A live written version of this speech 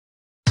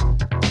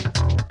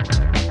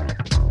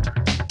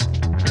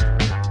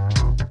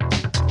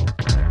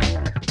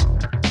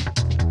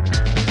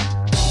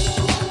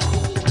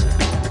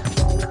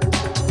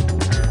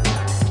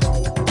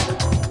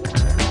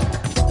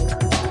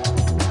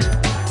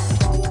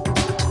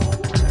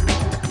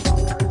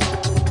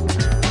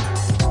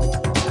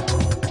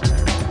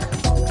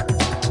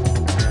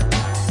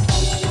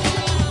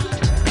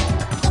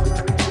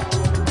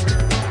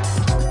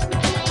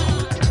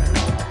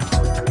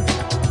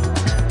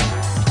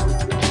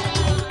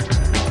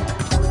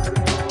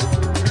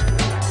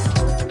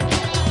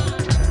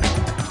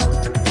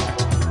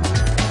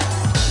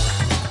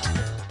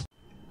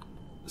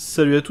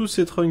Salut à tous,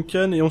 c'est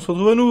Truncan et on se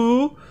retrouve à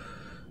nouveau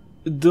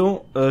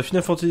dans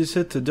Final Fantasy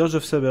VII Dirge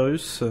of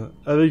Cerberus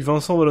avec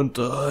Vincent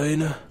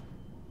Valentine.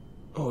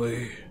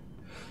 Oui.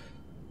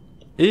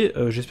 Et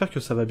j'espère que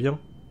ça va bien.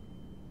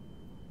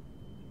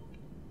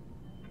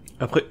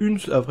 Après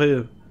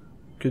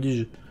que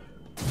dis-je,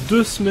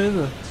 2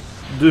 semaines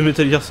de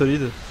Metal Gear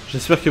Solid,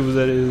 j'espère que vous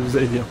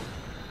allez bien.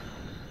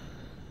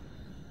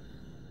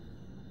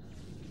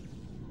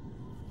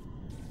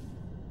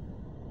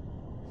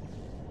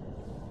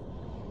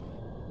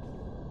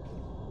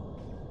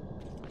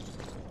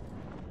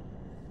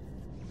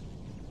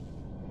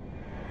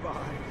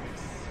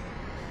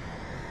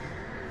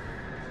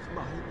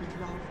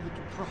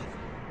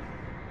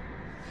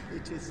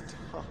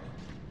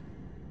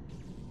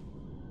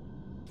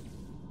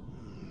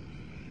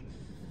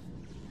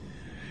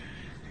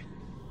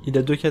 Il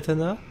a 2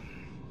 katanas.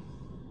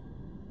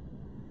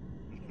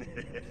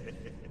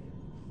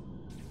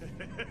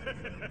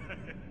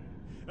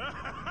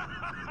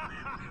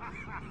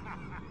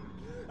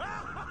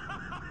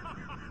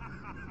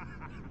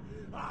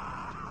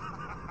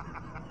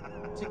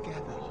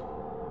 Together,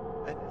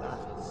 at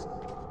last.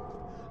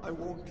 I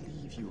won't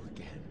leave you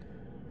again.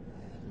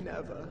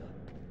 Never.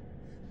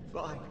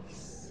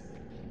 Weiss.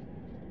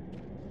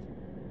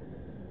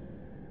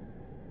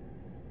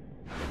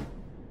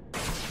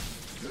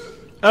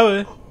 Ah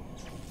ouais.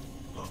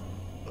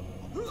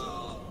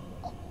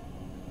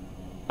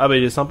 Ah bah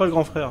il est sympa le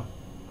grand frère.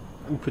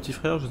 Ou petit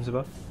frère, je ne sais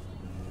pas.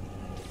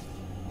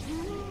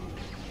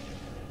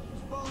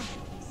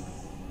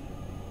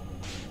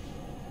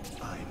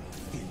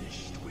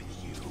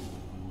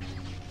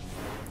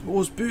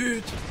 Grosse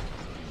pute.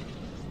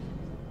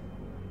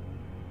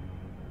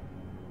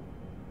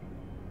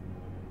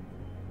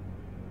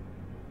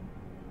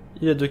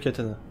 Il a 2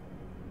 katanas.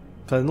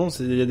 Enfin non,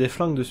 il y a des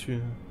flingues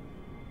dessus.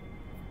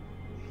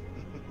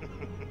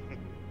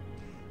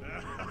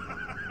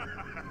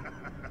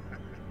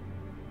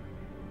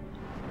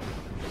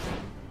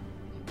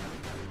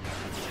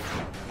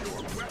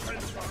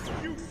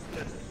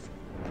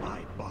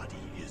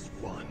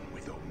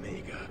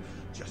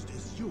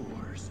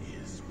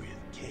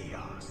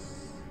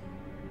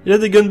 Il a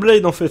des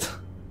gunblades en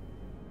fait.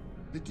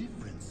 The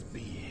difference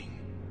being,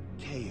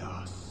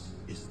 chaos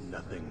is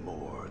nothing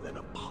more than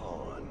a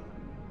pawn.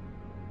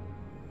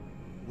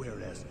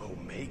 Whereas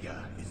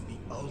Omega is the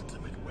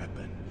ultimate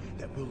weapon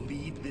that will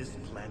lead this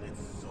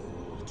planet's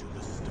soul to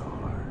the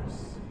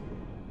stars.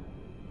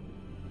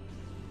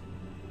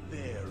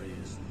 There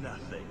is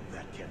nothing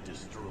that can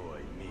destroy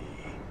me.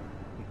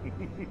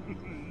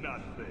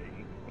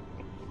 Nothing.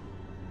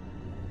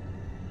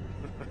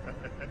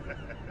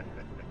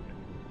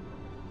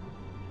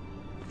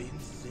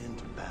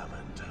 Vincent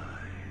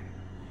Valentine.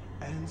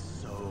 And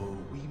so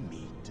we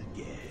meet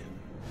again.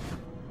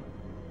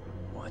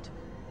 What?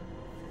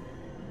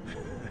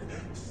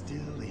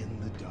 Still in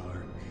the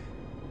dark.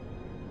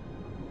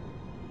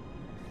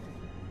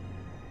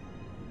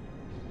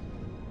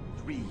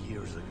 Three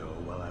years ago,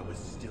 while I was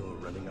still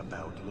running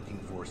about looking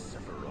for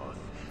Sephiroth,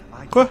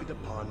 I took it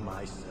upon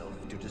myself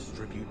to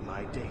distribute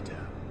my data,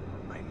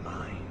 my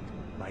mind,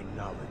 my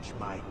knowledge,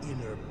 my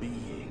inner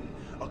being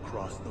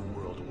across the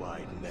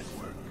worldwide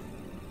network.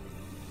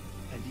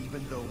 And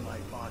even though my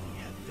body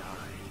had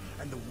died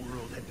and the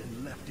world had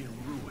been left in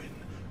ruin,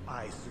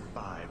 I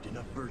survived in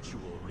a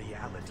virtual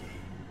reality.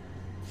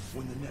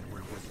 When the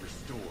network was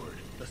restored,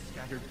 the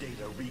scattered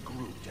data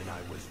regrouped and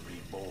I was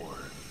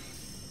reborn.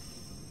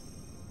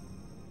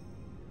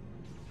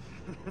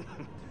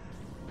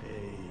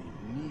 A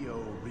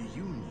Neo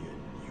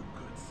reunion, you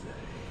could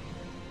say.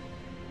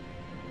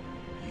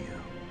 You.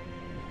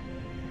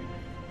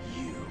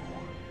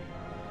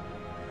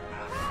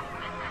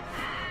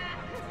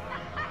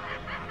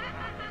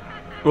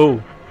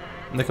 Oh,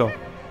 d'accord.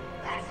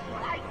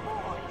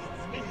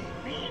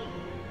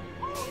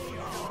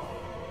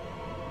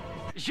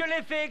 Je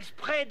l'ai fait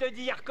exprès de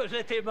dire que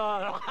j'étais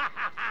mort.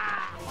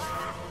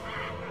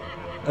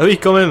 Ah oui,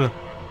 quand même.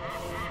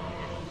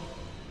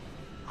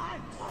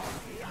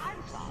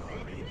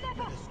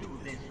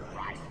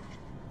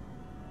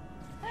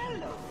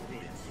 Hello,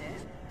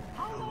 Vincent.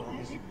 How long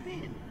has it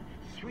been?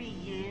 3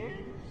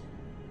 years?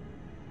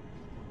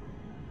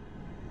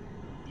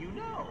 You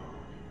know,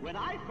 when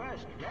I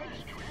first read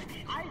it,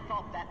 I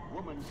thought that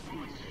woman's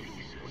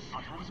thesis was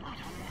utter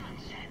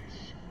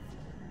nonsense.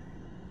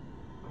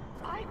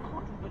 I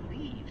couldn't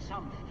believe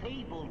some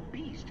fabled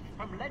beast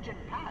from legend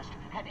past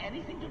had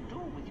anything to do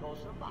with your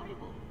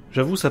survival.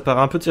 J'avoue, ça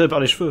paraît un peu tiré par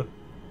les cheveux.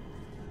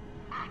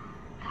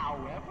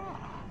 However,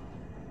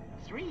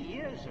 3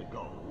 years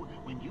ago,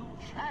 when you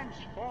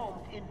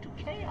transformed into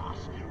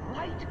chaos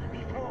right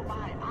before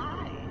my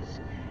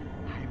eyes,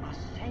 I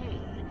must say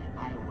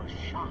I was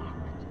shocked.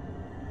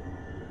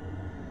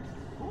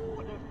 Who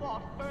would have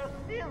thought her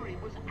theory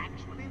was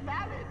actually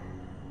valid?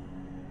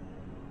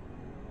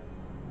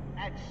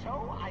 And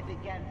so I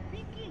began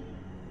thinking,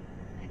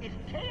 if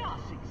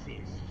chaos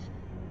exists,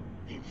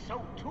 then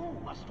so too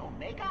must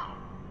Omega.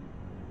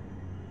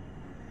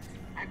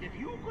 And if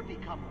you could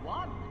become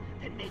one,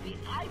 then maybe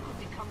I could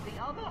become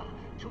the other,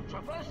 to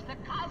traverse the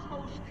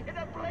cosmos in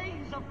a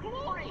blaze of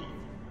glory.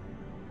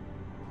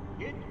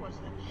 It was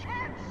the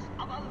chance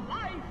of a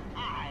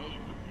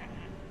lifetime.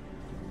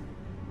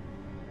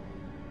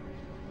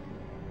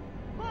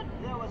 But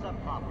there was a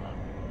problem.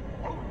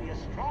 Only a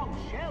strong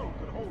shell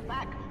could hold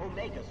back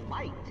Omega's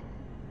might.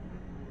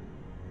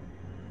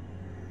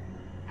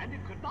 And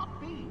it could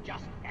not be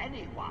just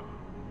anyone.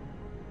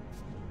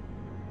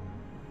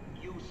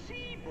 You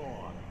see,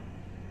 boy,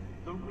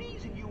 the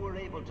reason you were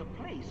able to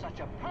play such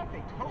a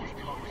perfect host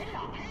for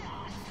chaos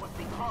was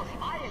because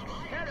my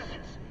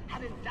experiments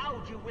had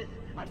endowed you with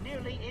a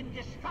nearly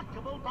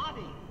indestructible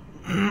body.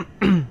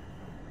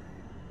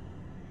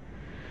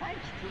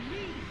 Thanks to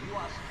me, you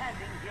are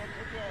standing here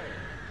today.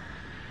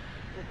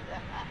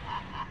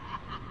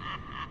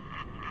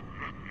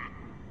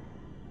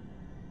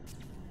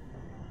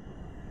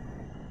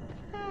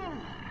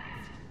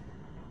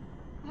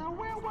 Now,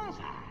 where was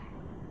I?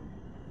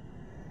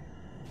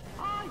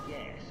 Ah,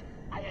 yes.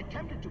 I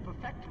attempted to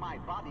perfect my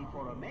body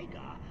for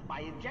Omega by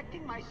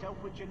injecting myself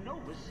with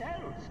Genova's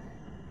cells.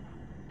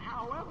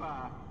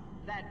 However,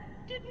 that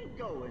didn't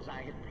go as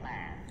I had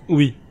planned.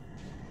 Oui.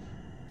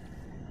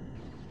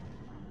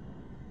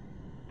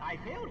 I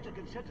failed to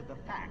consider the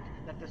fact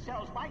that the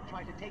cells might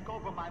try to take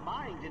over my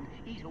mind and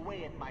eat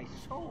away at my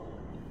soul.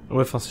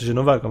 Ouais, enfin c'est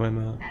Genova quand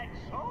même. And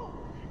so,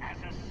 as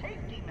a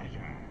safety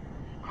measure,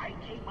 I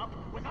came up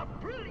with a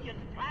brilliant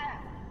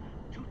plan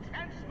to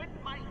transmit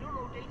my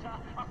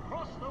neurodata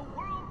across the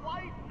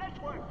worldwide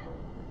network.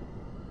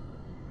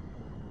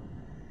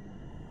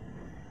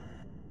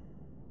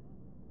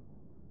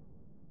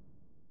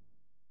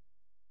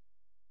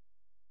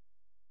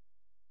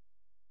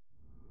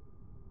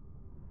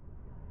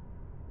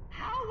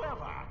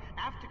 However,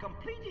 after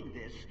completing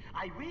this,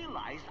 I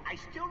realized I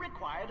still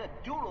required a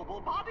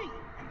durable body.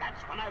 And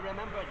that's when I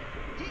remembered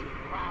Deep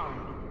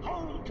Ground,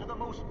 home to the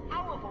most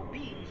powerful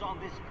beings on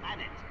this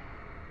planet.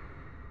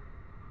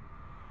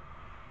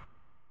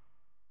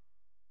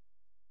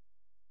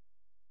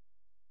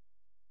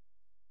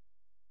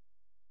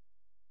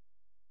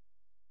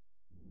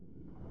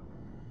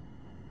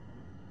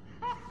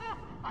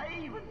 I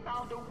even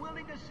found a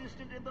willing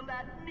assistant in the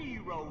lad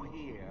Nero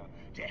here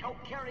to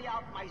help carry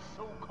out my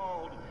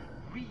so-called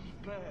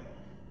rebirth.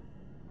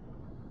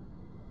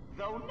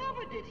 Though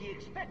never did he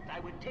expect I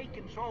would take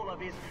control of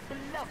his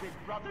beloved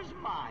brother's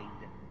mind.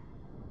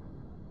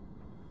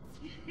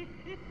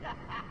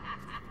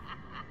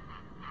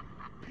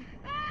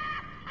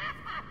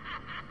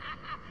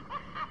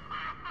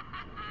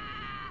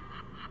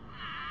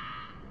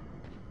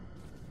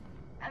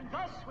 And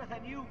thus, with a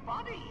new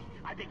body,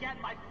 I began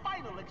my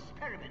final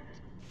experiment.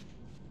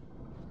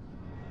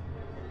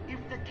 If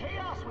the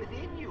chaos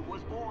within you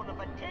was born of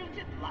a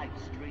tainted life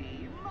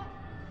stream,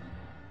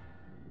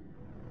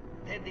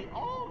 then the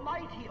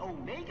almighty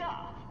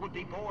Omega would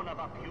be born of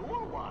a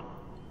pure one.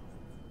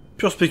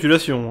 Pure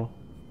spéculation.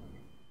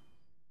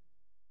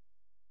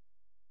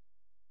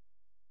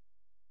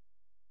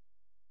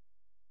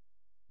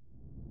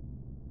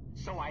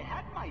 So I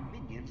had my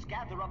minions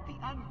gather up the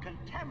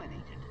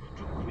uncontaminated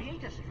to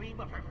create a stream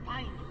of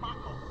refined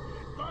Mako,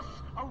 thus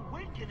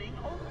awakening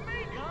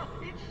Omega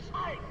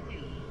inside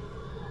me.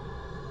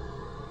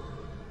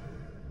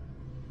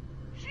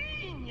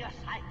 Genius,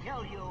 I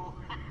tell you!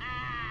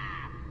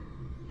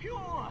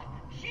 Pure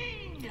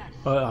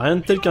genius! Ouais, rien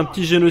de tel qu'un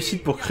petit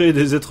génocide pour créer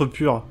des êtres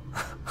purs.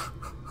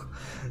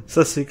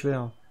 Ça c'est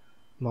clair.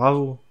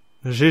 Bravo.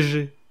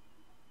 GG.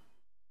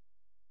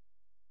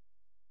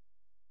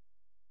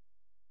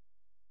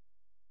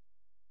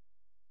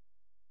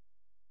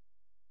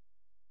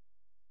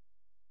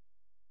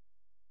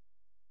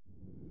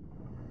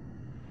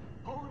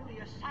 Only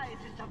a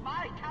scientist of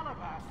my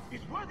caliber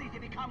is worthy to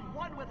become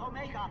one with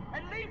Omega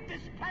and leave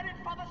this planet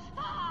for the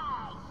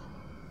stars!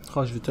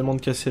 Oh, je vais tellement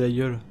te casser la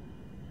gueule.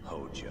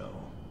 Hojo.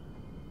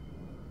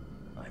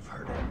 I've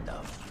heard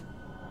enough.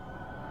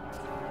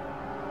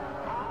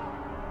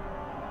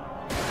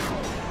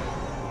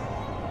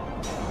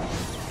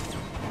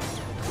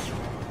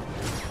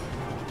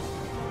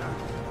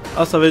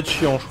 Ah, ça va être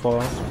chiant, je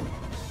crois.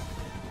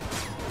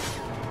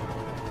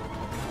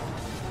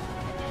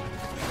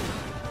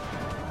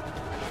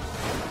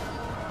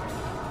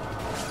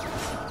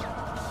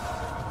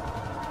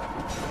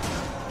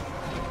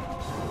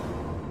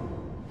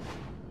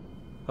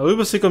 Ah oui,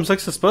 bah c'est comme ça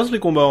que ça se passe les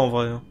combats en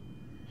vrai.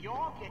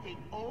 You're getting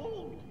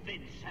old,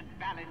 Vincent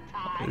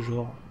Valentine.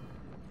 Genre.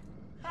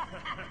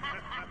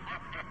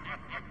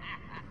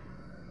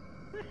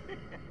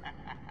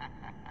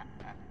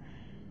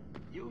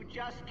 You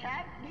just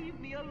can't leave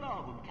me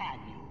alone, can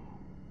you?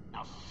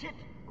 Now sit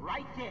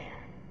right there.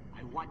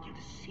 I want you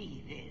to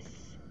see this.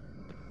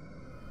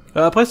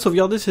 Après,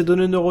 sauvegarder ses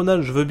données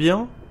neuronales, je veux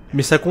bien,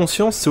 mais sa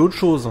conscience, c'est autre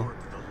chose.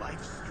 The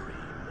life stream.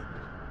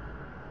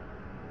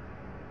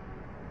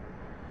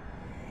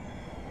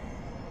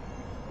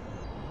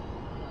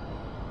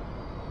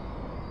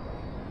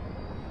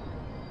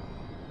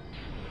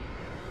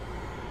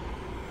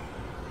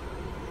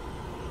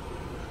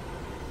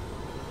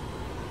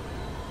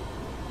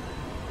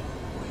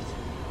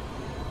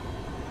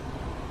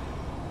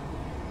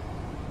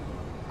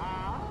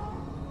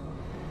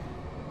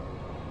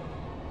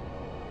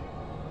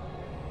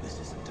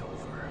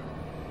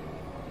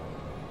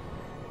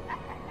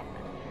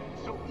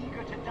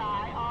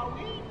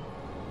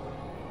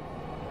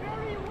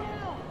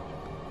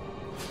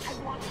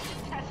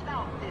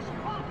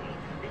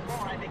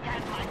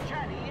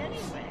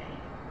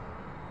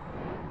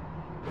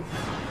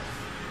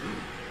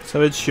 Ça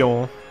va être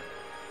chiant. Hein.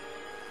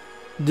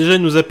 Déjà,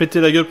 il nous a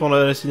pété la gueule pendant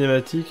la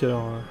cinématique,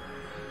 alors...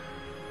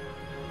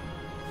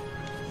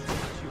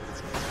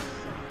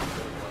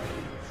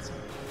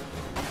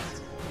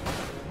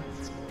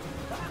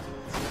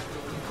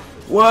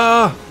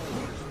 Wouah!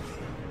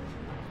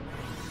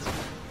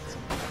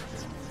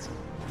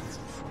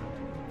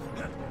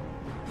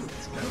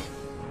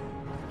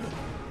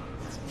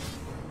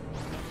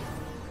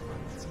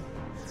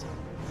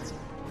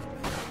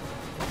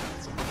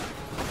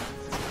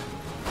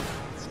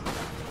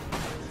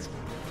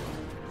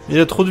 Il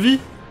a trop de vie?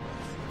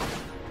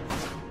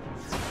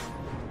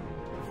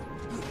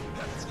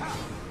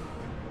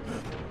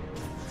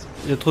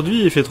 Il a trop de vie,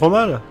 il fait trop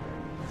mal.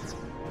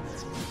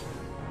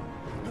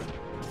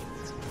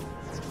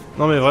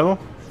 Non mais vraiment.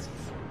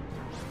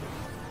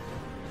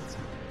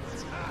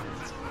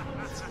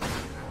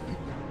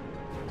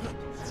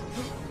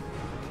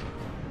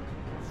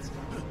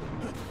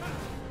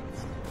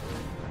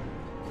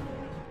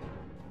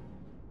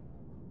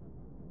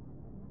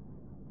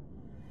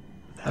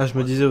 Ah, je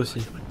me disais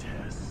aussi.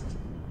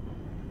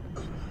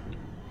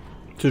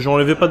 Je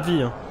n'enlevais pas de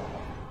vie. Hein.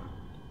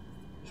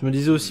 Je me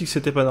disais aussi que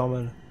c'était pas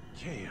normal.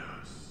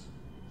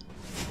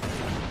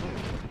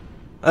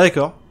 Ah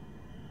d'accord.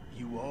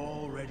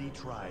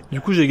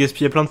 Du coup j'ai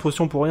gaspillé plein de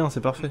potions pour rien,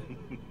 c'est parfait.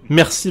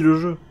 Merci le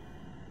jeu.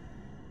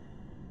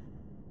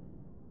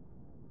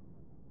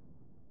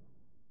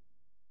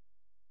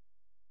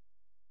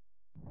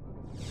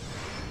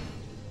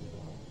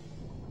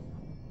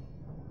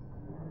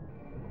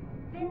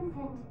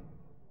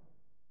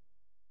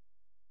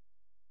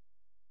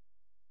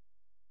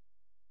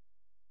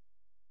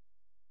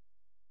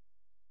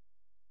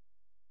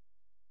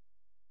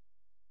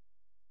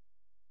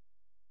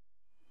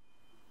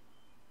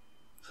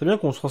 C'est bien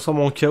qu'on se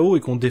transforme en chaos et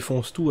qu'on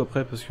défonce tout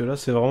après, parce que là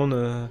c'est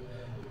vraiment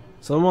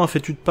c'est vraiment un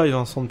fétu de paille,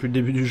 Vincent, depuis le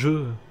début du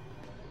jeu.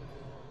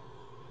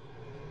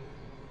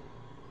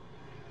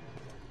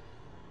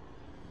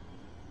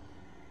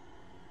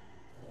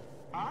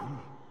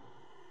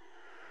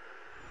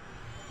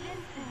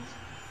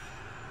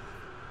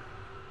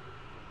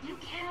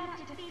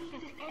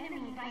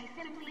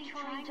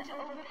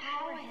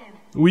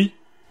 Oui.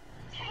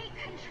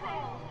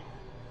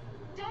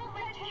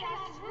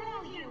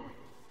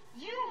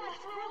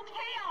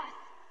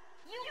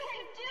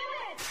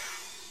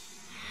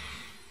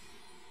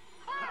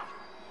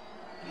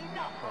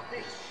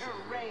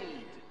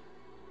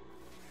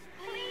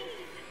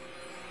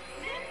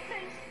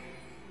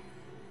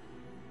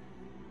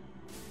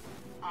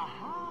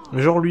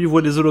 Genre lui il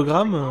voit des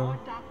hologrammes.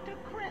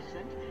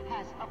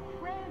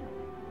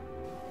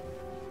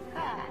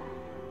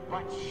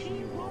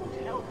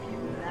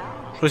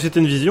 Je crois que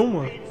c'était une vision,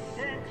 moi.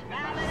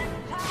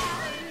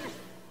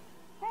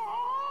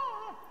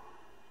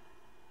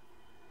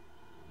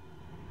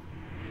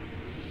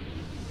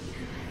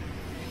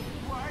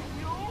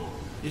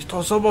 Il se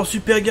transforme en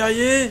super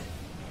guerrier.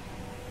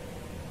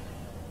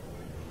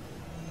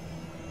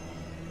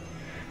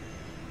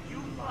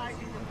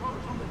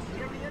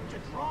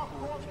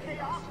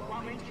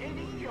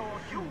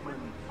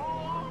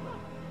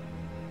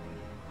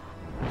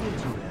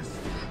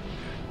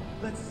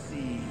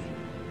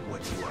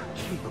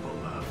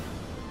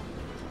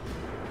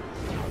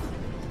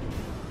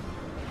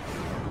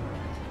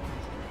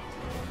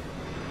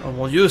 Oh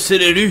mon Dieu, c'est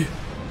l'élu.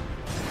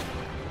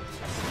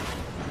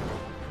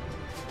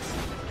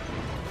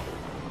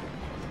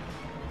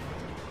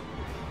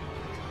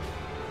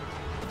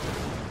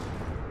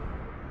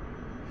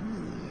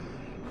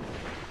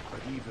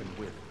 But even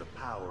with the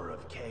power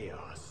of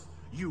chaos,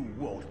 you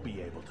won't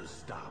be able to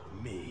stop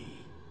me.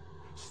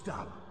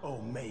 Stop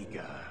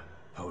Omega.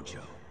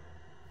 Hojo.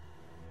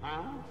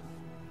 Huh?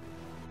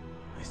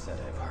 I said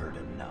I've heard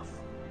enough.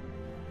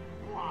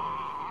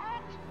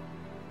 What?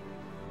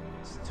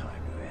 It's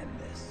time to end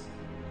this.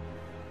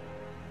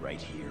 Right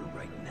here,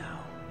 right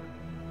now.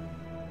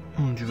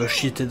 Tu vas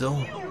chier tes dents.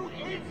 You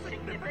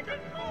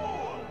insignificant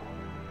fool!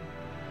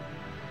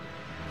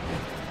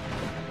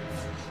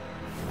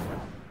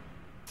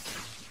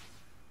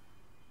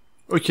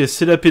 Ok,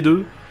 c'est la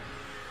P2.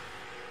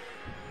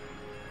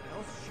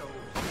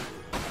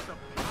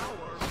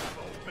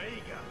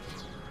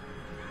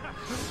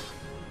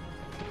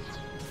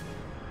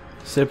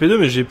 C'est la P2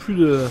 mais j'ai plus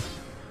de...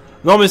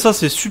 Non mais ça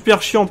c'est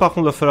super chiant par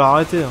contre, va falloir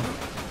arrêter. Hein.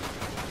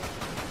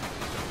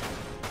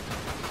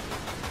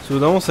 Parce que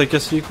évidemment ça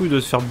casse les couilles de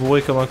se faire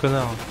bourrer comme un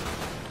connard.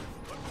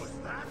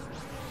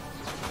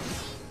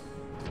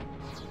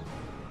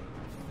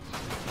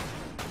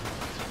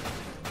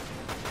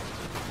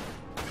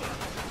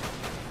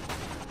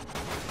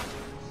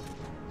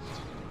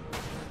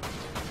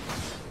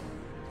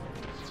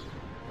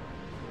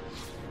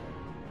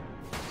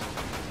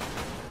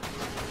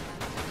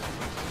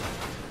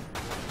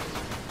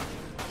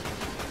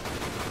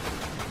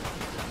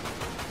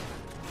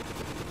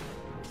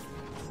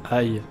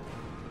 Aïe.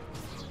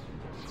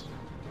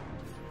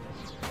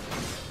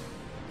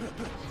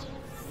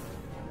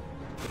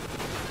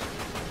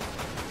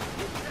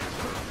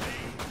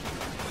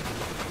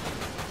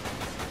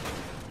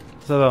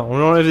 Ça va, on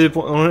lui enlève des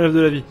points, on enlève de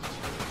la vie.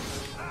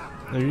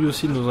 Et lui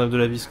aussi il nous enlève de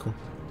la vie ce con.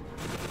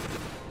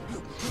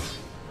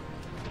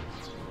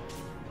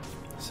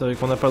 C'est vrai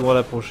qu'on n'a pas le droit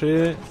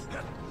d'approcher.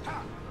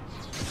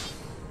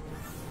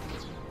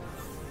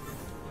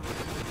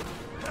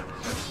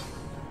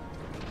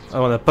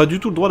 Ah, on n'a pas du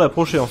tout le droit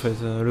d'approcher en fait.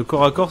 Le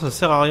corps à corps ça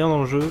sert à rien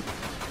dans le jeu.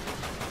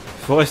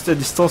 Faut rester à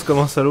distance comme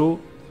un salaud.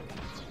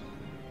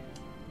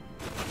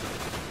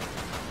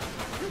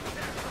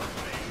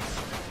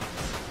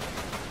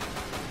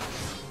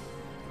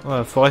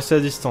 Voilà, faut rester à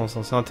distance,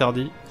 hein, c'est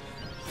interdit.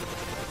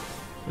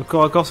 Le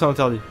corps à corps c'est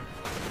interdit.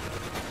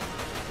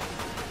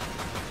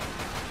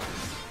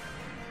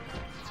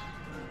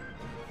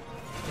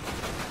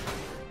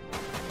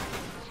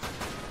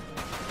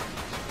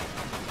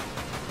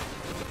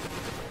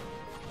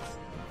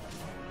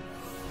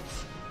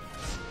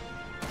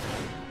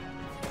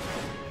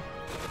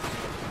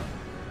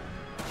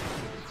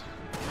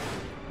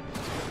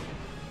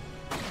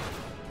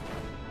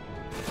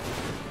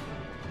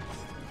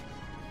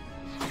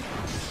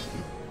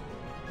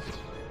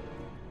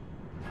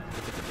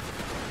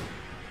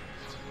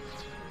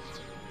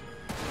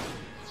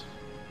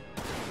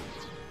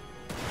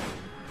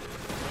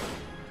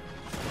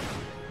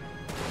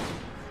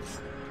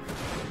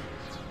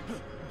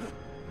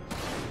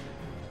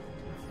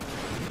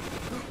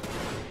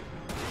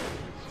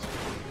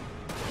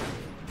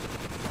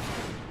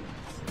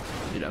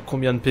 Il a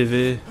combien de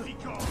PV?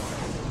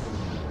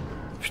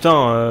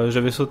 Putain,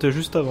 j'avais sauté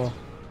juste avant.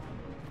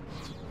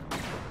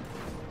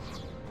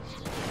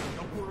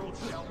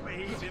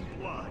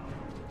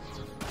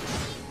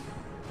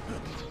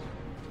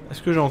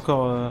 Est-ce que j'ai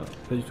encore...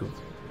 Pas du tout.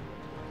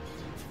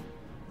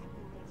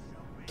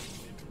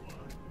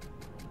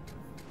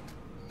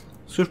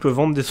 Est-ce que je peux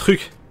vendre des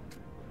trucs?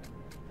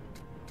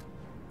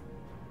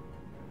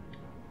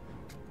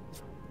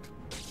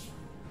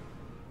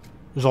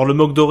 Genre le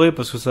moque doré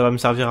parce que ça va me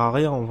servir à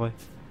rien en vrai.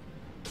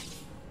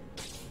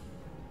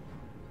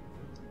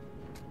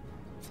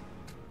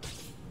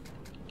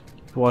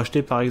 Pour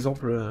acheter par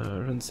exemple,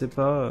 je ne sais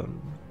pas,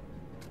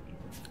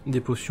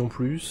 des potions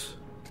plus.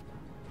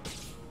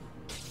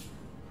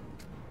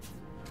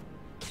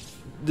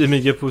 Des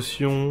méga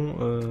potions,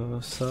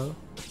 ça.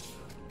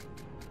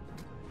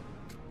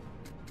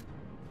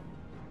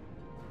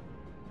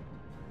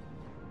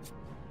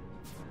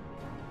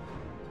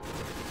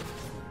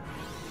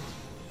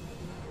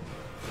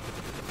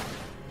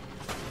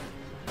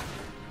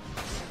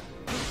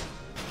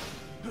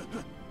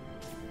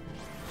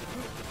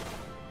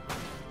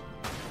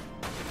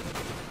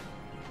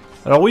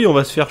 Alors oui, on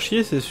va se faire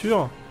chier, c'est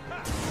sûr.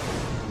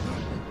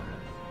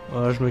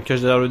 Voilà, je me cache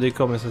derrière le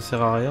décor, mais ça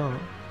sert à rien. Hein.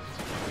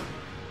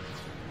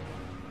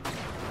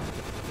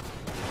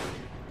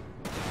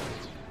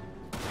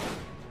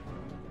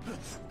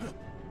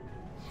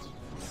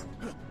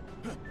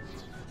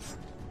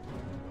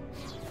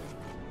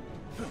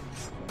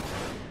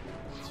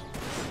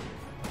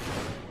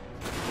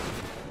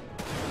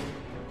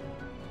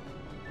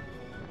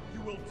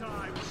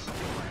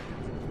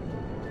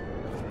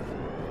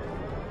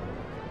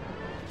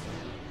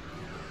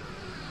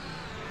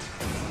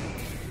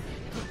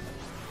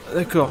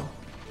 D'accord.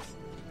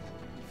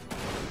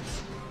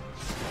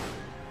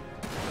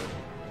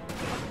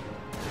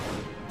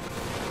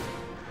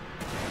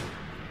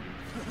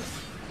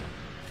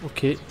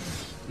 Ok.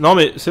 Non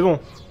mais c'est bon.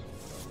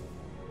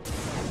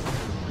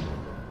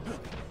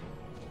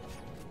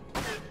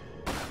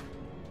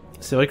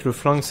 C'est vrai que le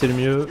flingue c'est le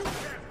mieux.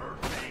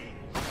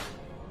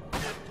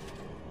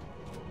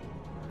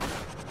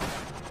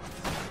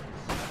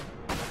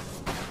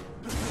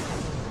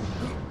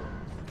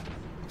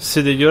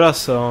 C'est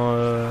dégueulasse,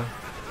 hein.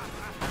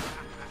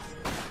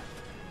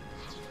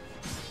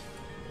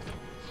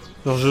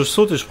 Genre je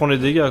saute et je prends les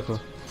dégâts, quoi.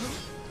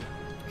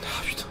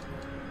 Ah putain.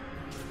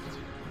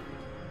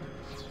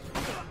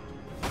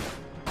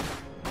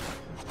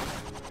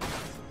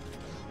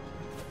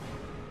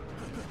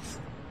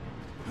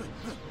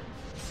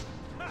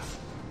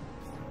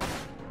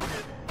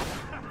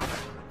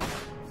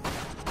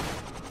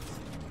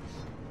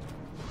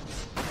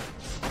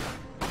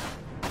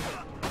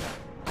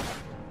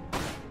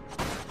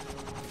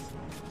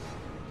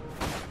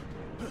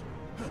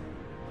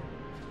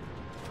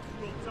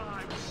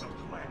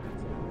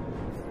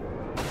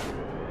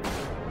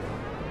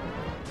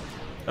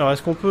 Alors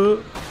est-ce qu'on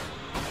peut...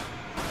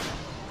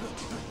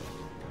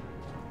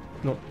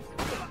 Non.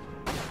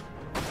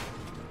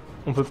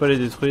 On peut pas les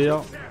détruire.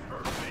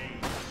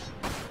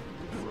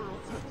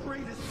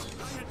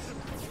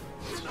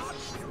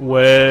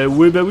 Ouais,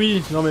 ouais bah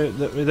oui. Non mais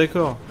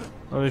d'accord.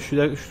 Non mais je suis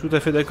tout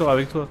à fait d'accord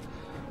avec toi.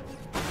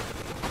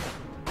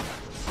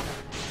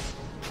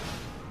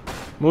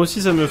 Moi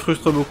aussi ça me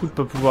frustre beaucoup de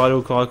pas pouvoir aller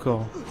au corps à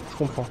corps. Je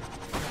comprends.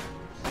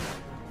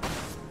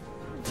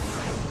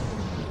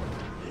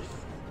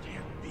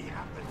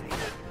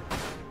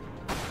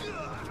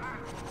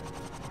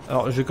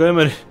 Alors je vais quand même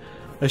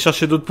aller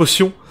chercher d'autres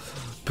potions,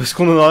 parce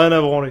qu'on en a rien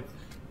à branler.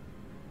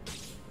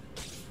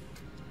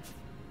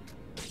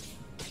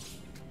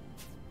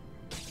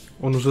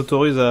 On nous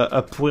autorise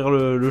à pourrir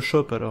le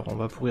shop, alors on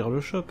va pourrir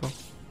le shop. Hein.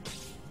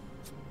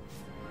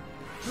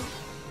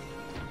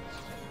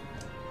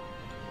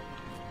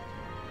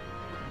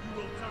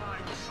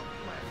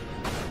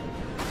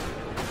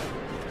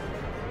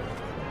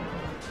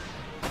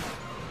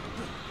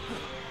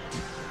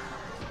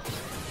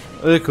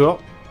 D'accord.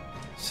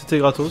 C'était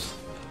gratos.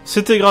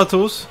 C'était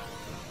gratos.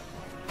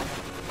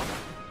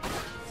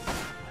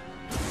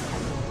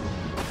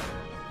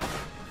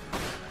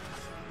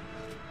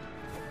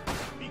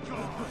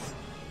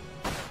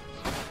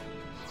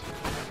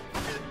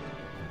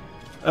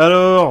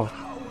 Alors,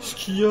 ce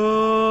qu'il y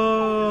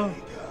a...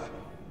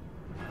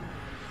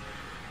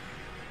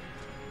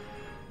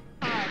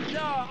 Ah non,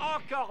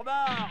 encore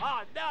mort.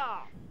 Ah non.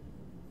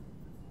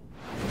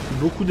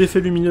 Beaucoup d'effets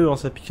lumineux, hein,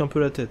 ça pique un peu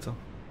la tête. Hein.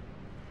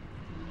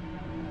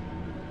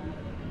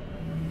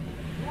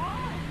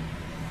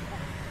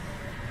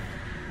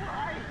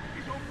 Why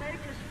is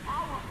Omega's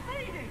power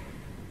fading?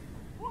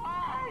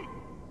 Why?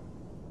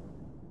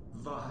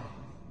 Vi.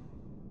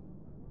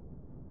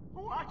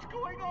 What's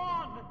going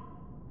on?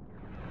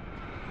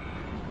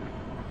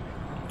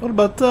 Oh le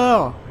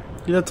bâtard!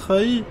 Il a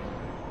trahi!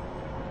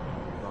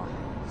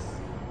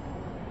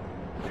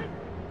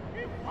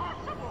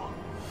 Impossible!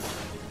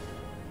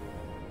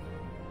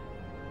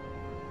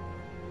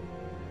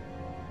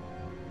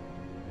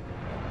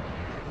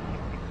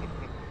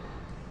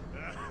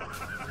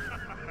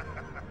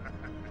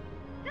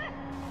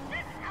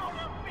 Get out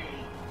of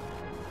me!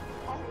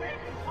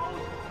 Omega's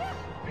host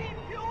must be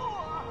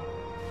pure!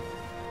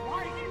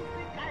 Why do you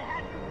think I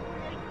had to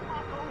create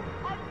Mako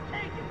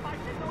untaken by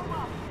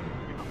Sonoma?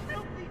 If a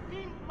filthy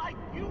fiend like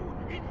you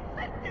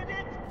infected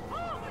it!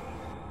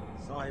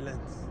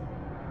 Silence.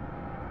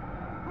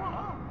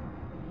 What?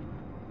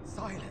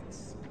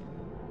 Silence.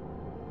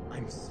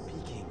 I'm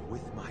speaking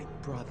with my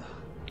brother.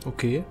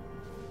 Ok.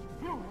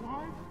 Your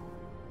wife?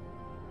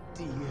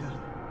 Dear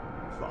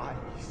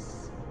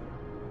Weiss.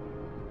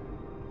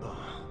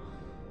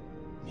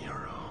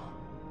 Nero.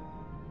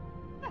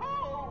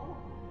 No!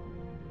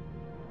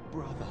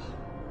 Brother,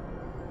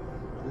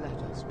 let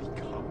us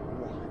become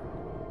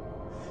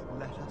one.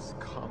 Let us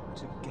come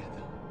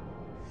together,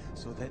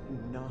 so that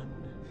none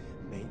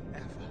may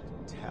ever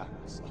tear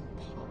us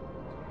apart.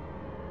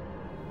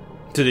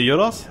 C'est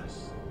dégueulasse?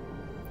 Yes.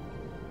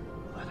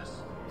 Let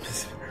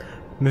us,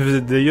 Mais vous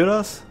êtes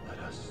dégueulasse?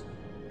 let us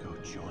go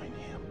join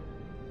him.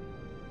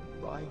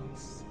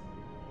 Weiss.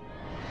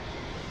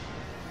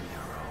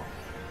 Nero.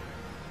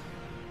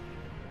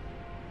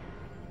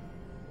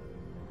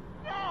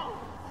 No!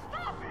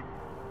 Stop it!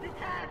 You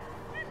can't!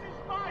 This is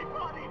my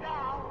body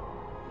now!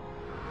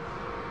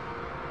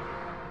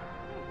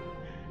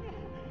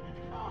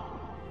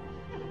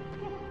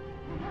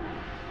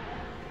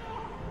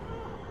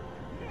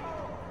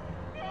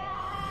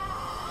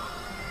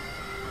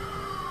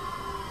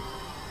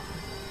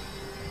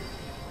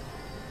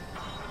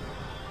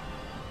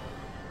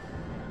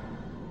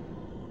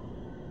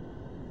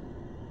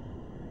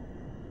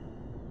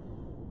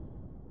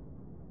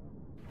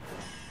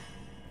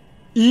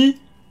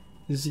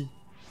 Easy.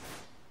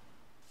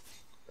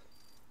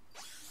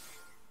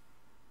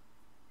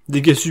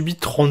 Dégâts subis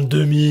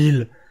 32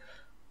 000.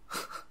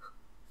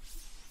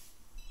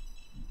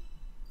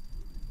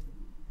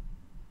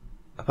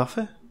 Ah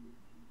parfait.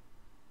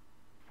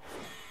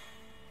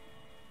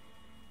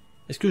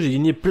 Est-ce que j'ai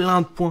gagné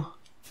plein de points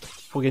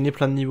pour gagner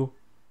plein de niveaux?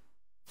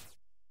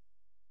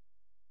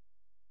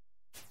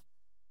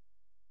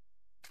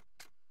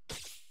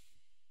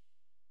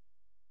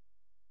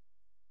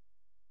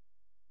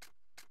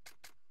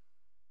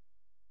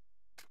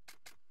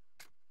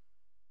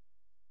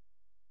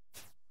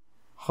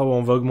 Ah ouais,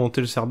 on va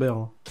augmenter le Cerberus.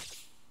 Hein.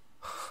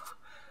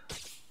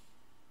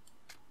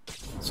 De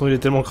toute façon, il est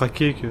tellement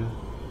craqué que...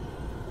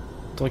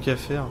 Tant qu'à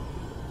faire.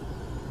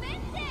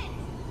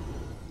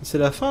 C'est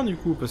la fin du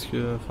coup, parce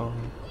que... Enfin...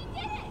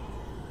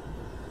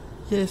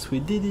 Yes,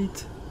 we did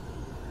it.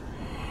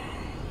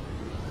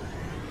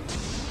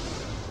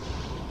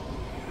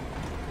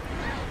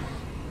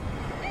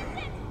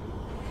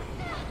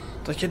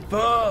 T'inquiète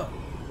pas.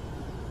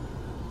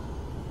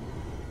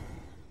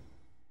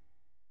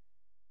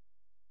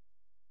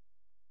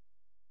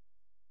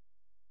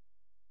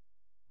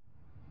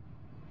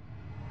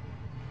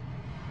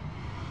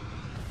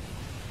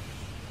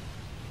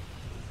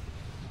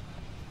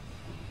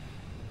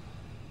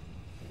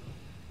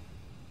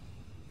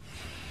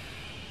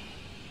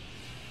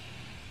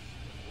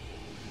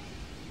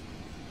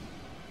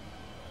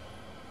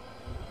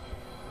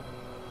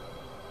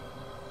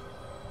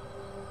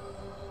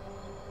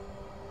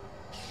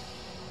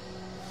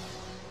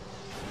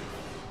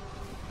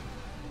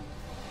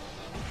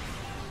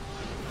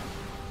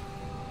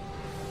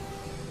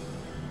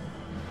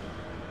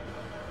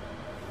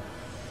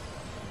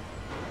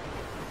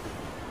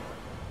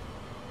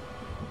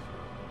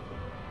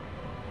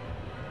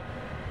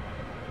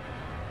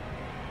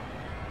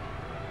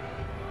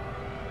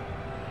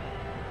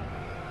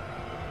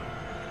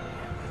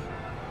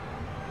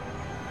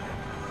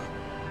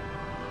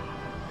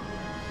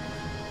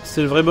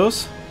 C'est le vrai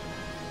boss?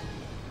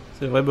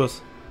 C'est le vrai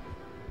boss.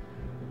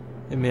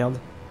 Et merde.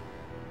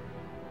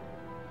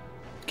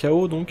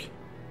 KO donc.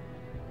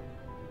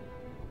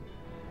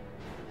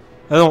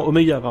 Ah non,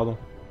 Oméga, pardon.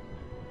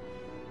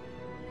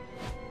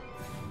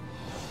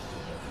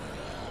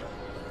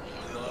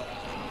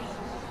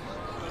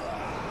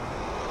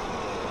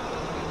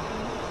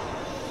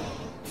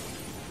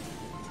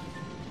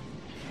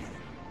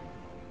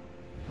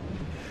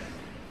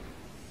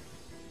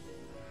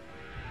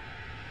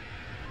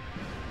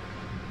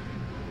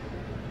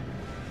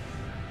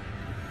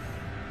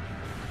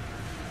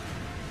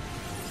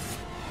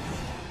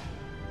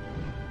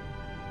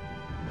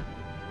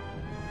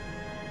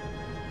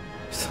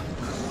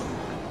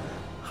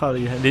 Ah,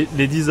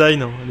 les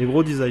designs, hein, les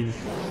gros designs.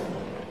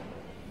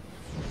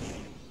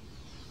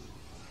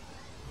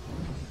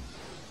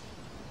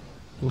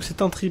 Donc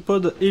c'est un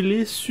tripode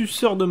ailé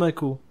suceur de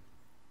Mako.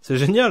 C'est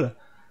génial.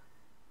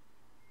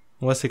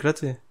 On va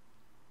s'éclater.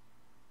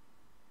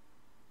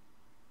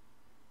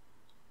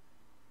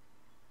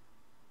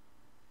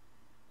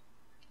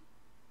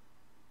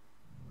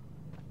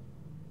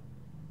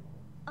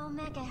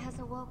 Omega has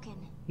awoken.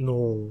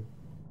 Non.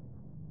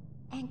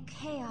 And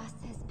chaos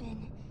has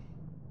been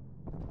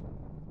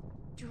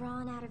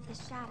drawn out of the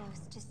shadows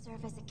to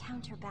serve as a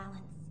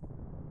counterbalance.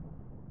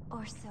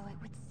 Or so it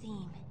would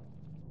seem.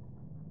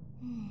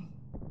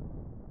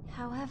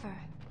 However...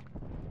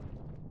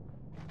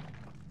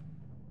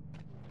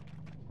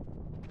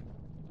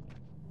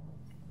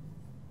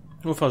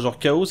 Enfin, genre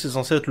Chaos, c'est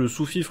censé être le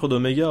sous-fifre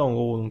d'Omega, en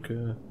gros, donc...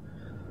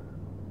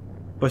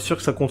 Pas sûr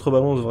que ça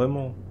contrebalance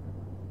vraiment.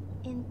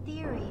 In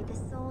theory, the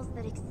souls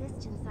that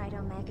exist inside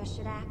Omega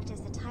should act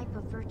as a type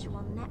of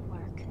virtual network.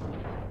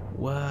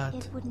 What?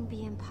 It wouldn't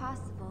be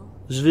impossible.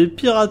 Je vais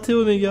pirater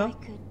Omega. I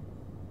could...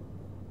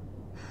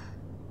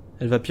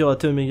 Elle va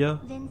pirater Omega.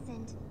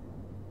 Vincent,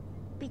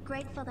 be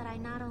grateful that I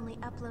not only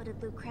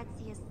uploaded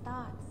Lucrezia's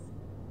thoughts,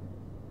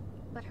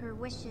 but her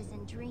wishes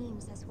and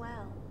dreams as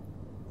well.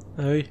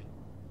 Ah oui.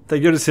 Ta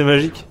gueule, c'est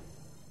magique.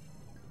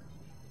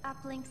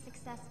 Uplink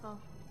successful.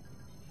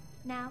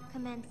 Now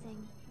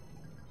commencing.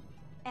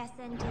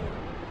 SND.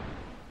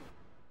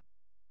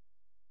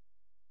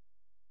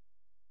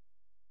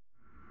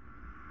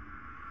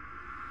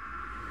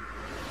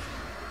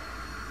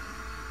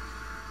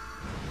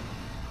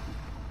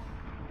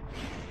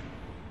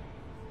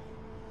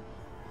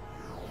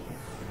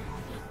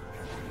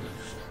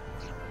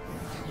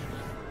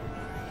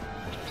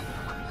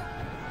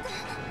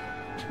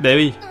 Ben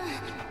oui.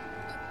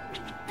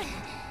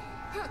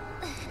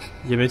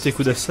 Yamete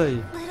Kudasai.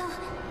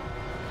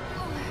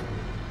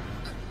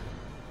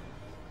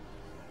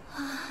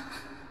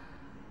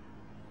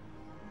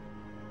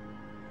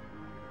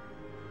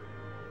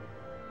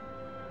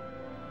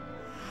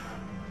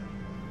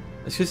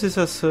 Est-ce que c'est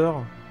sa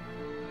sœur?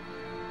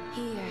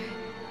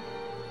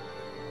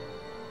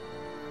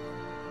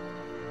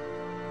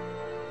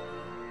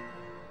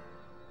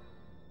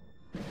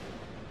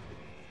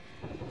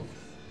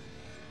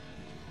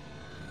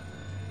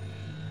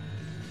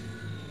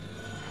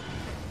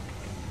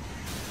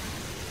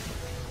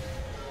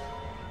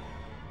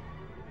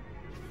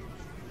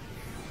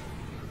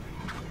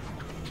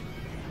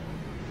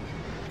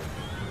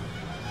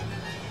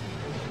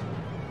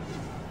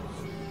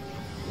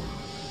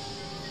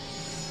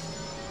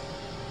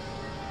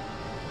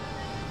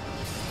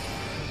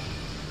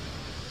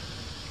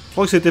 Je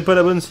crois que c'était pas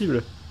la bonne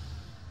cible.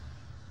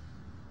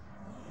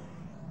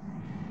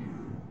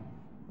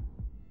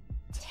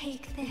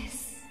 Take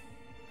this.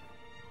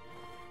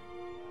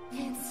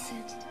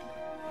 Vincent.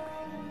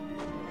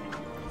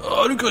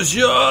 Oh,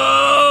 Lucasia!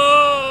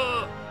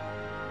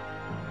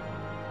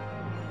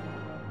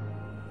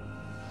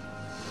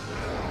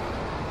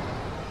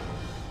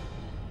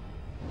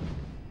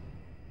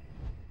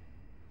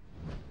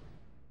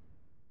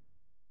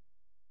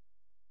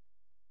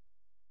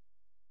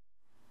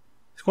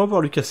 Est-ce qu'on va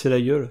pouvoir lui casser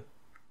la gueule?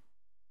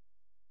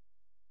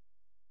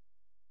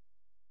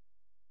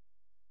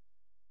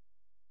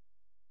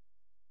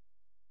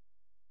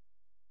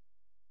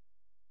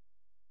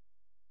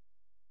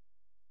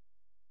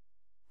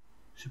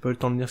 J'ai pas eu le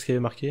temps de lire ce qu'il y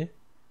avait marqué.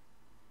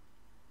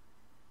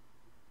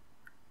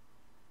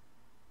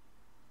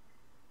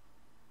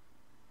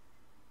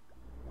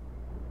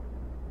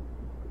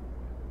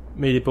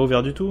 Mais il est pas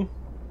ouvert du tout.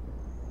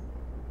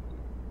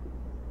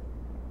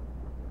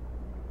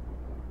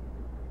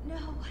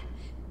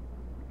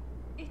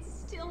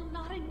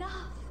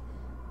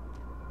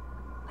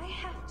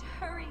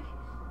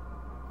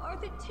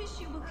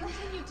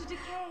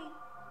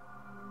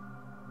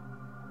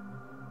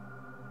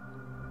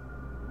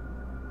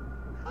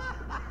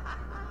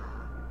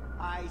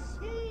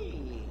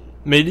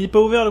 Mais il est pas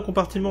ouvert le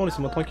compartiment,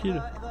 laissez-moi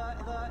tranquille.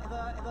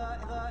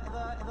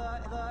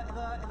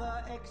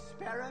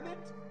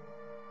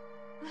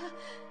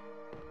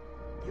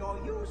 You're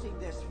using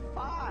this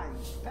fine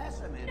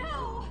specimen.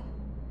 No!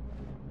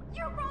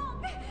 You're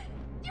wrong!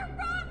 You're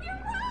wrong!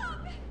 You're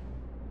wrong!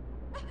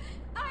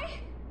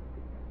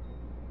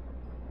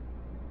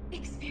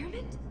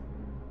 Experiment?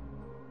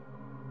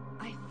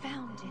 I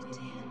found it.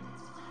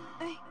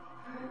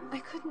 I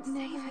couldn't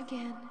name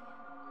again.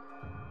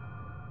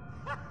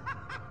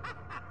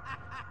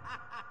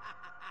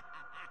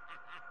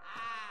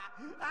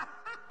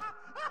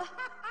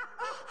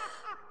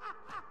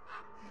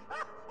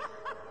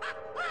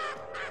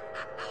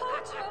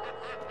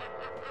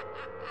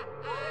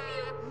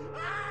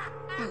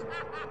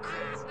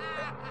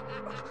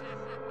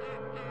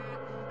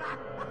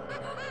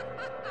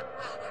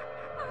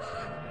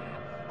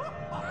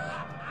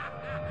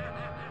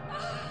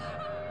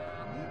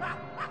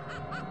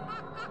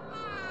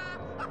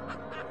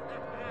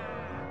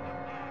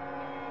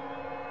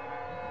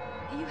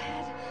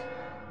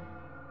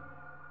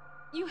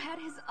 You had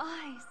his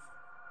eyes.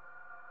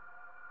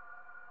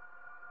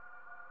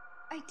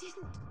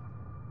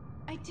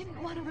 I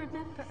didn't want to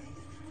remember.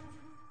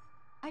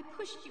 I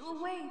pushed you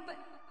away, but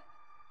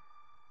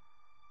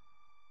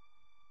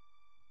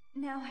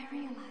now I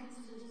realize.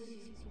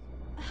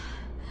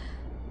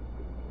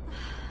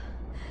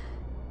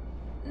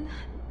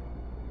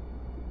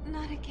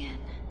 Not again.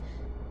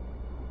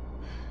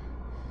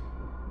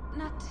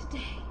 Not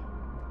today.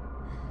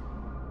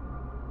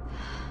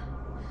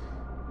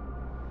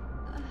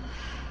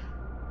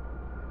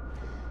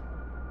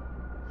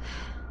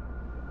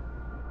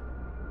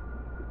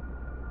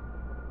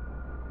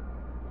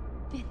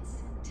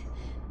 Vincent,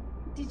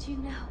 did you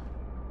know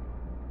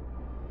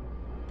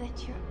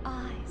that your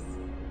eyes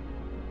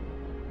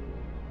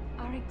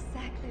are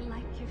exactly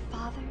like your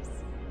father's?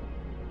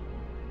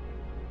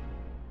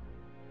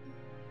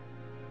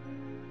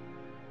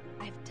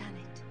 I've done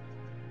it.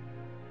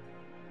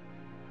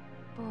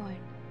 Born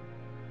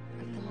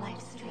of the life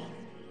stream.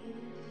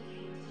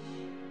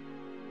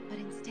 But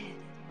instead,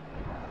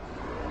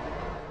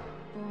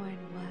 born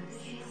was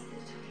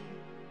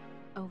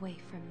away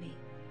from me.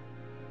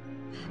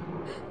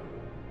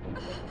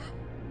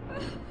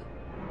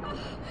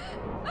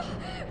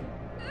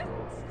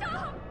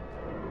 Stop!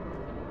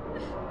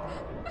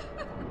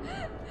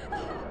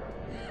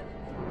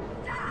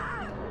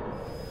 Stop!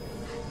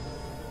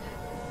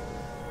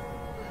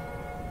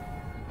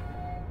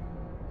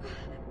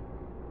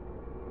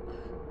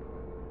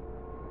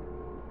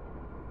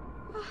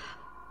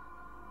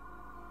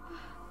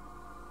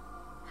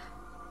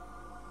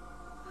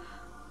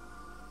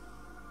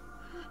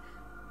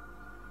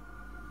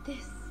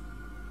 This,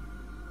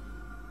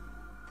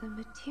 the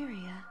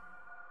materia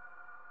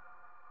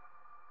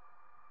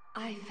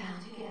I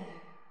found together.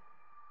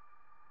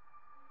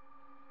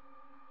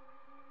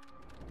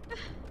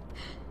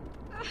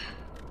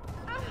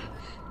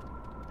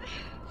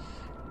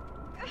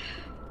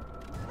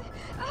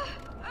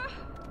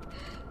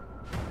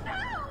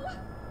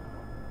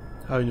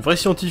 Ah, une vraie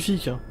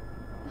scientifique, hein.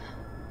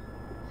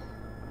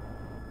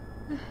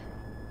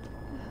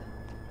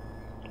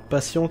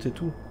 Patiente et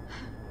tout.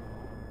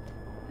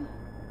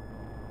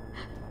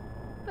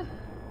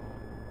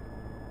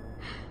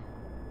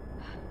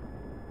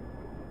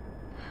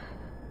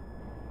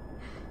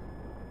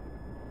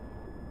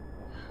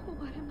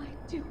 What am I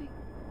doing?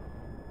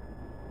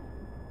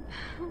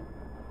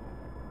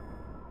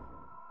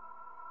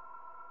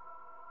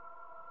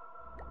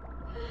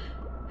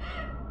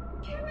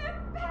 Give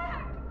him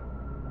back!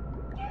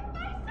 Give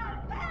my son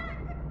back!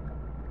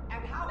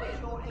 And how is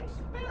your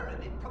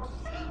experiment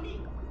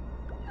proceeding?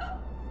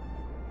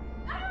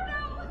 I don't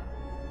know!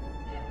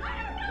 I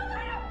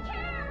don't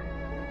care!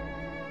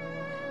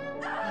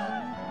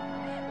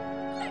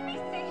 Let me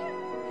see him!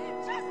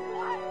 Just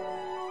once!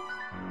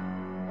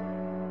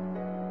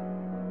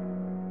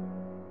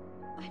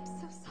 I'm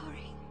so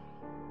sorry.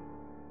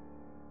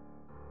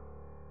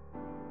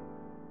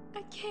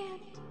 I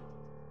can't.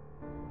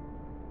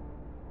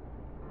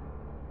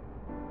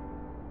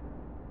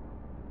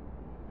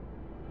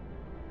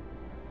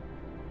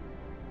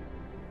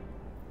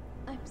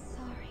 I'm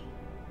sorry.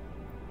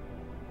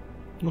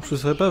 Donc ce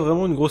serait pas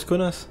vraiment une grosse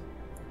connasse.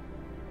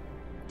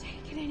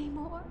 Take it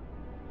anymore.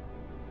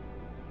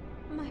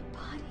 My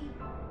body.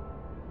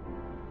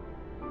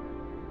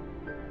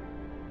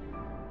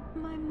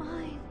 My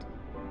mind.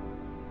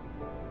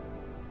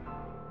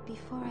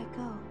 Before I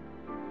go,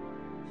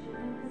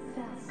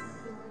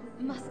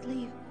 must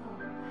leave.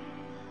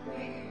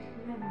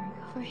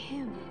 For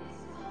him.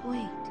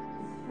 Wait.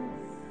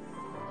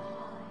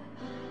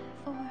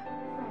 For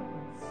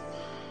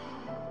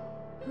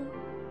who?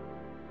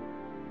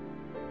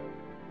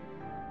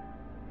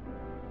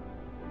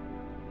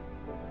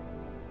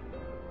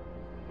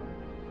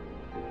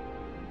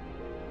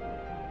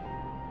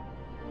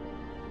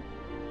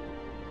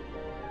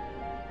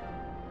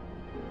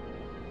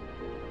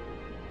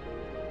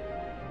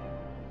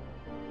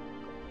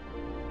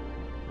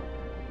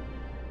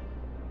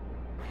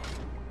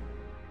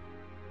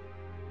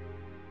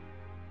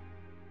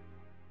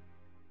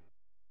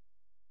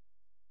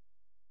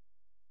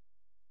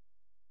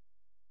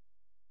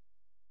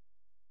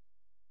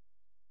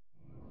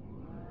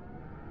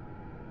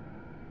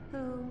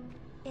 Who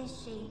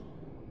is she?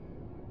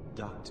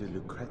 Dr.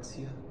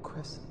 Lucrezia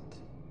Crescent.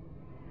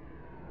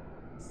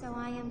 So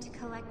I am to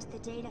collect the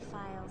data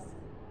files.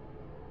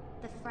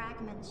 The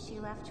fragments she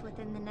left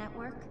within the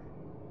network?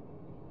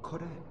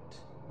 Correct.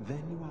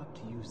 Then you are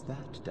to use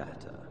that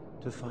data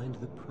to find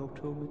the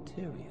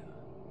proto-materia.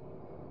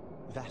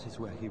 That is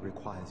where he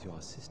requires your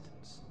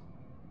assistance.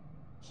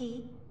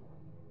 He?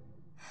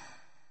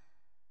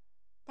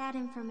 That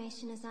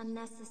information is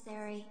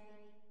unnecessary.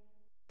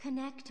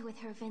 Connect with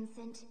her,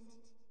 Vincent.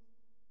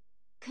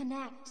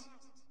 Connect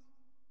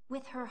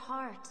with her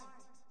heart.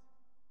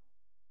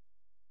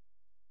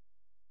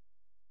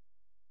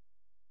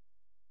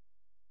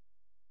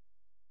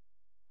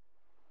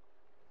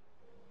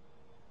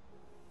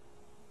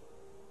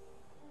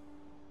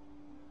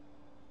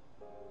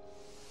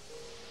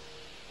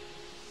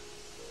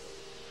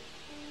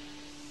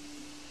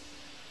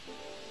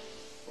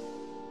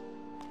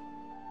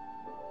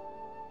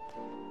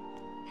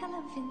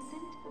 Hello,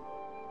 Vincent.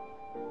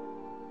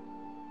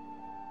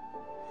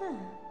 Huh.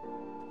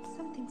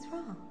 Something's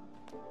wrong.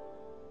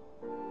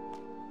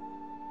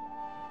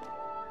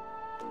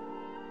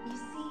 You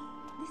see,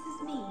 this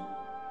is me.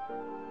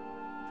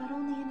 But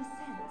only in a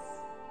sense.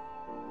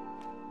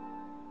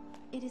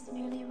 It is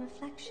merely a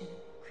reflection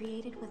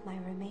created with my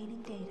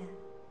remaining data.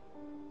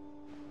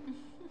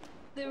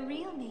 The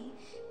real me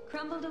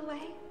crumbled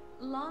away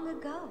long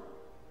ago.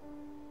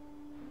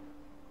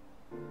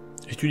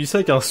 Et tu dis ça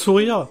avec un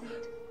sourire.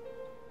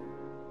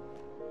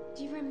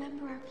 Do you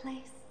remember our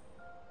place?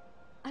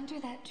 Under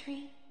that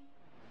tree?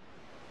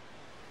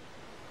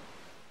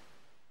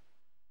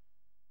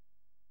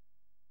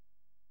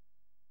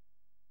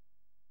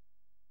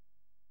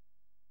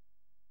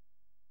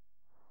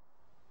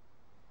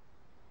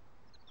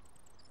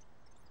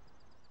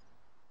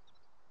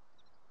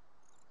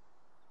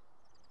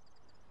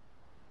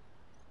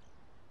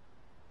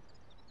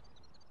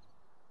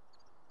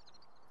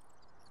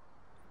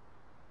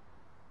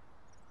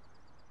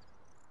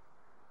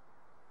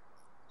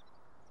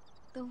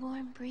 The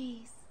warm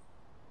breeze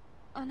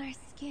on our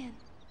skin.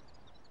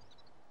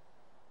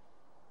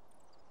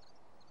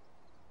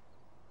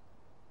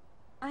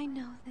 I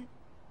know that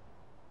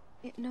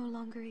it no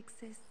longer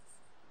exists.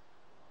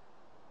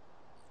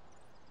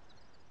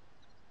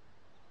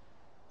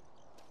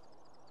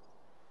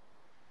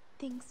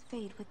 Things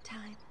fade with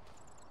time,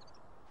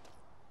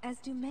 as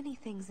do many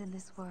things in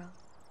this world.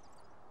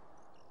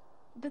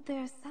 But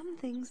there are some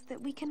things that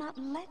we cannot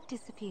let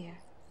disappear.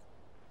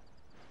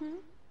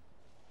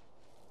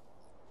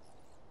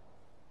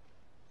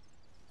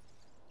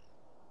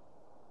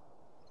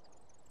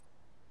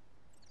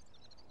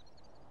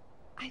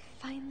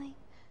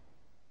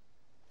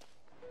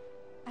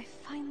 I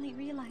finally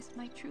realized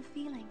my true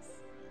feelings,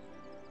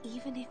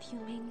 even if you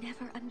may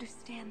never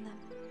understand them.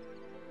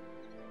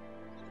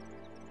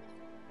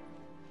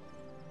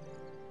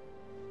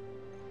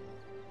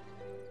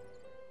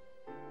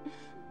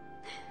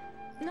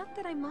 Not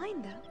that I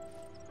mind, though.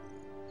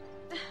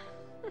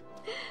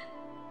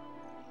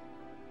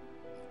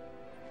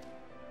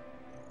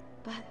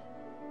 But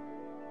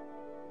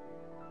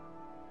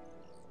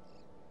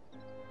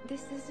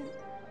this isn't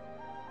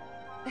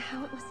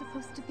how it was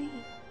supposed to be.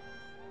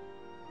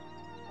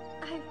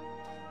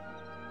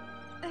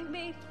 I've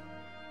made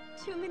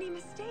too many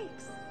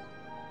mistakes.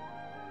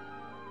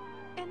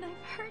 And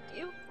I've hurt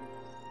you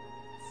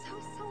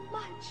so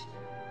much.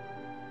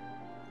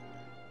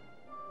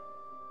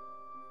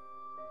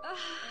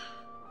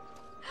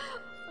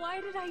 Why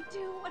did I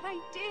do what I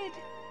did?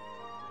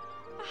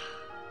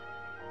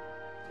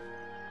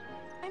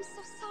 I'm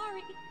so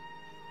sorry.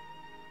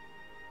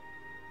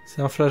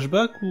 C'est un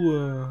flashback ou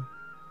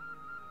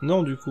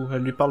non, du coup,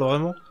 elle lui parle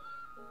vraiment.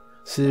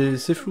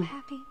 C'est flou.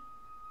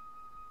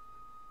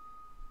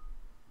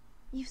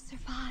 You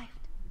survived.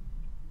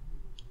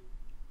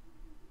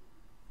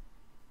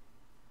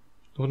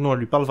 Donc non, elle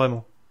lui parle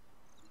vraiment.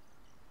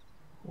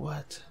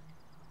 What?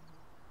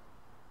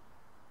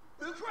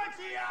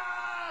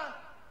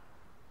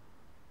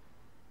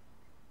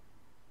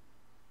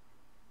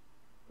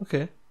 Ok.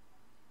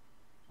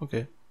 Ok.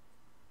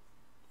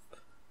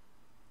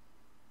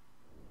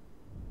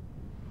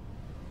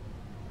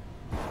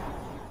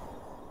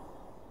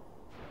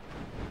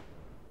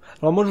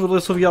 Alors moi je voudrais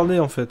sauvegarder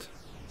en fait,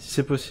 si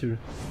c'est possible.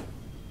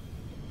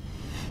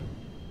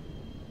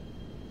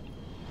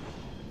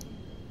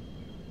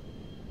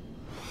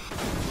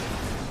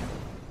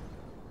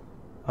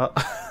 Ah.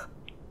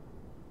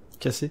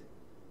 Cassé.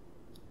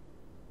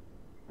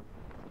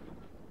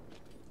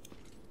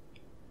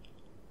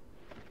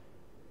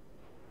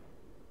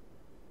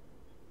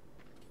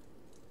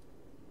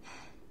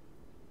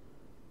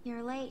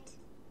 You're late.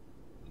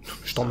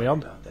 Je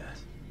t'emmerde.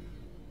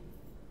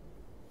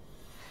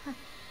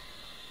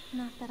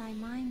 Not that I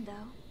mind,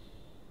 though.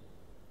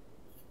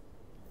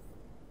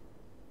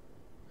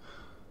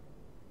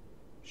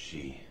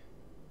 She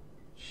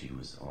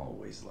was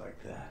always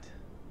like that.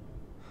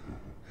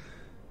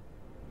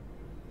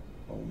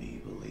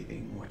 Only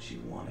believing what she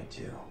wanted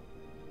to.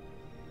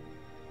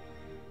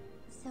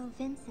 So,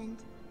 Vincent,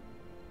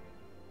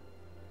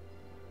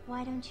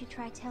 why don't you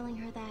try telling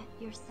her that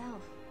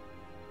yourself?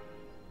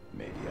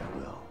 Maybe I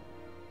will.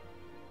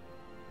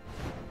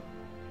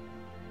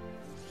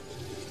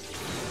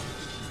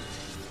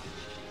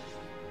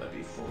 But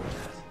before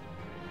that,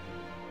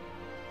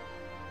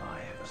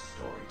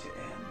 story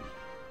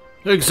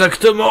to end.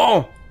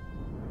 Exactement.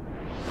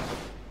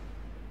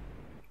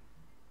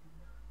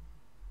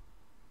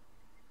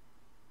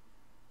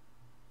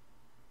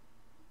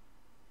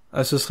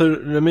 Ah, ce serait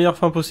la meilleure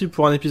fin possible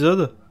pour un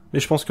épisode, mais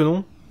je pense que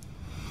non.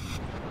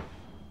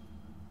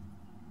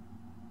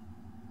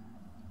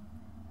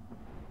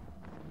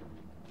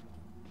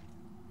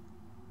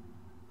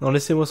 Non,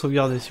 laissez-moi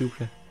sauvegarder, s'il vous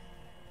plaît.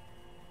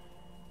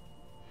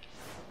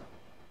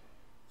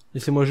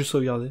 Laissez-moi juste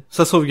sauvegarder.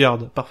 Ça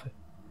sauvegarde, parfait.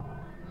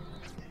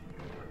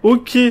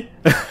 Ok.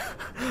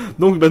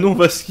 Donc bah nous on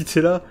va se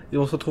quitter là, et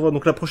on se retrouvera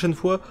donc la prochaine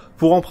fois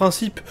pour en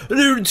principe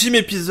l'ultime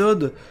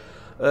épisode.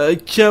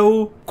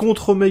 Chaos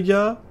contre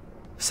Omega.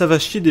 Ça va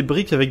chier des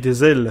briques avec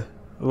des ailes.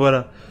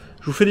 Voilà.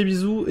 Je vous fais des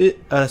bisous et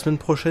à la semaine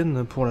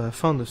prochaine pour la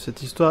fin de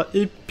cette histoire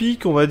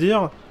épique, on va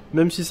dire.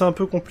 Même si c'est un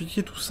peu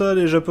compliqué tout ça,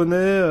 les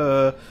japonais.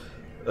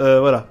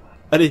 Voilà.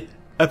 Allez,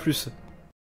 à plus.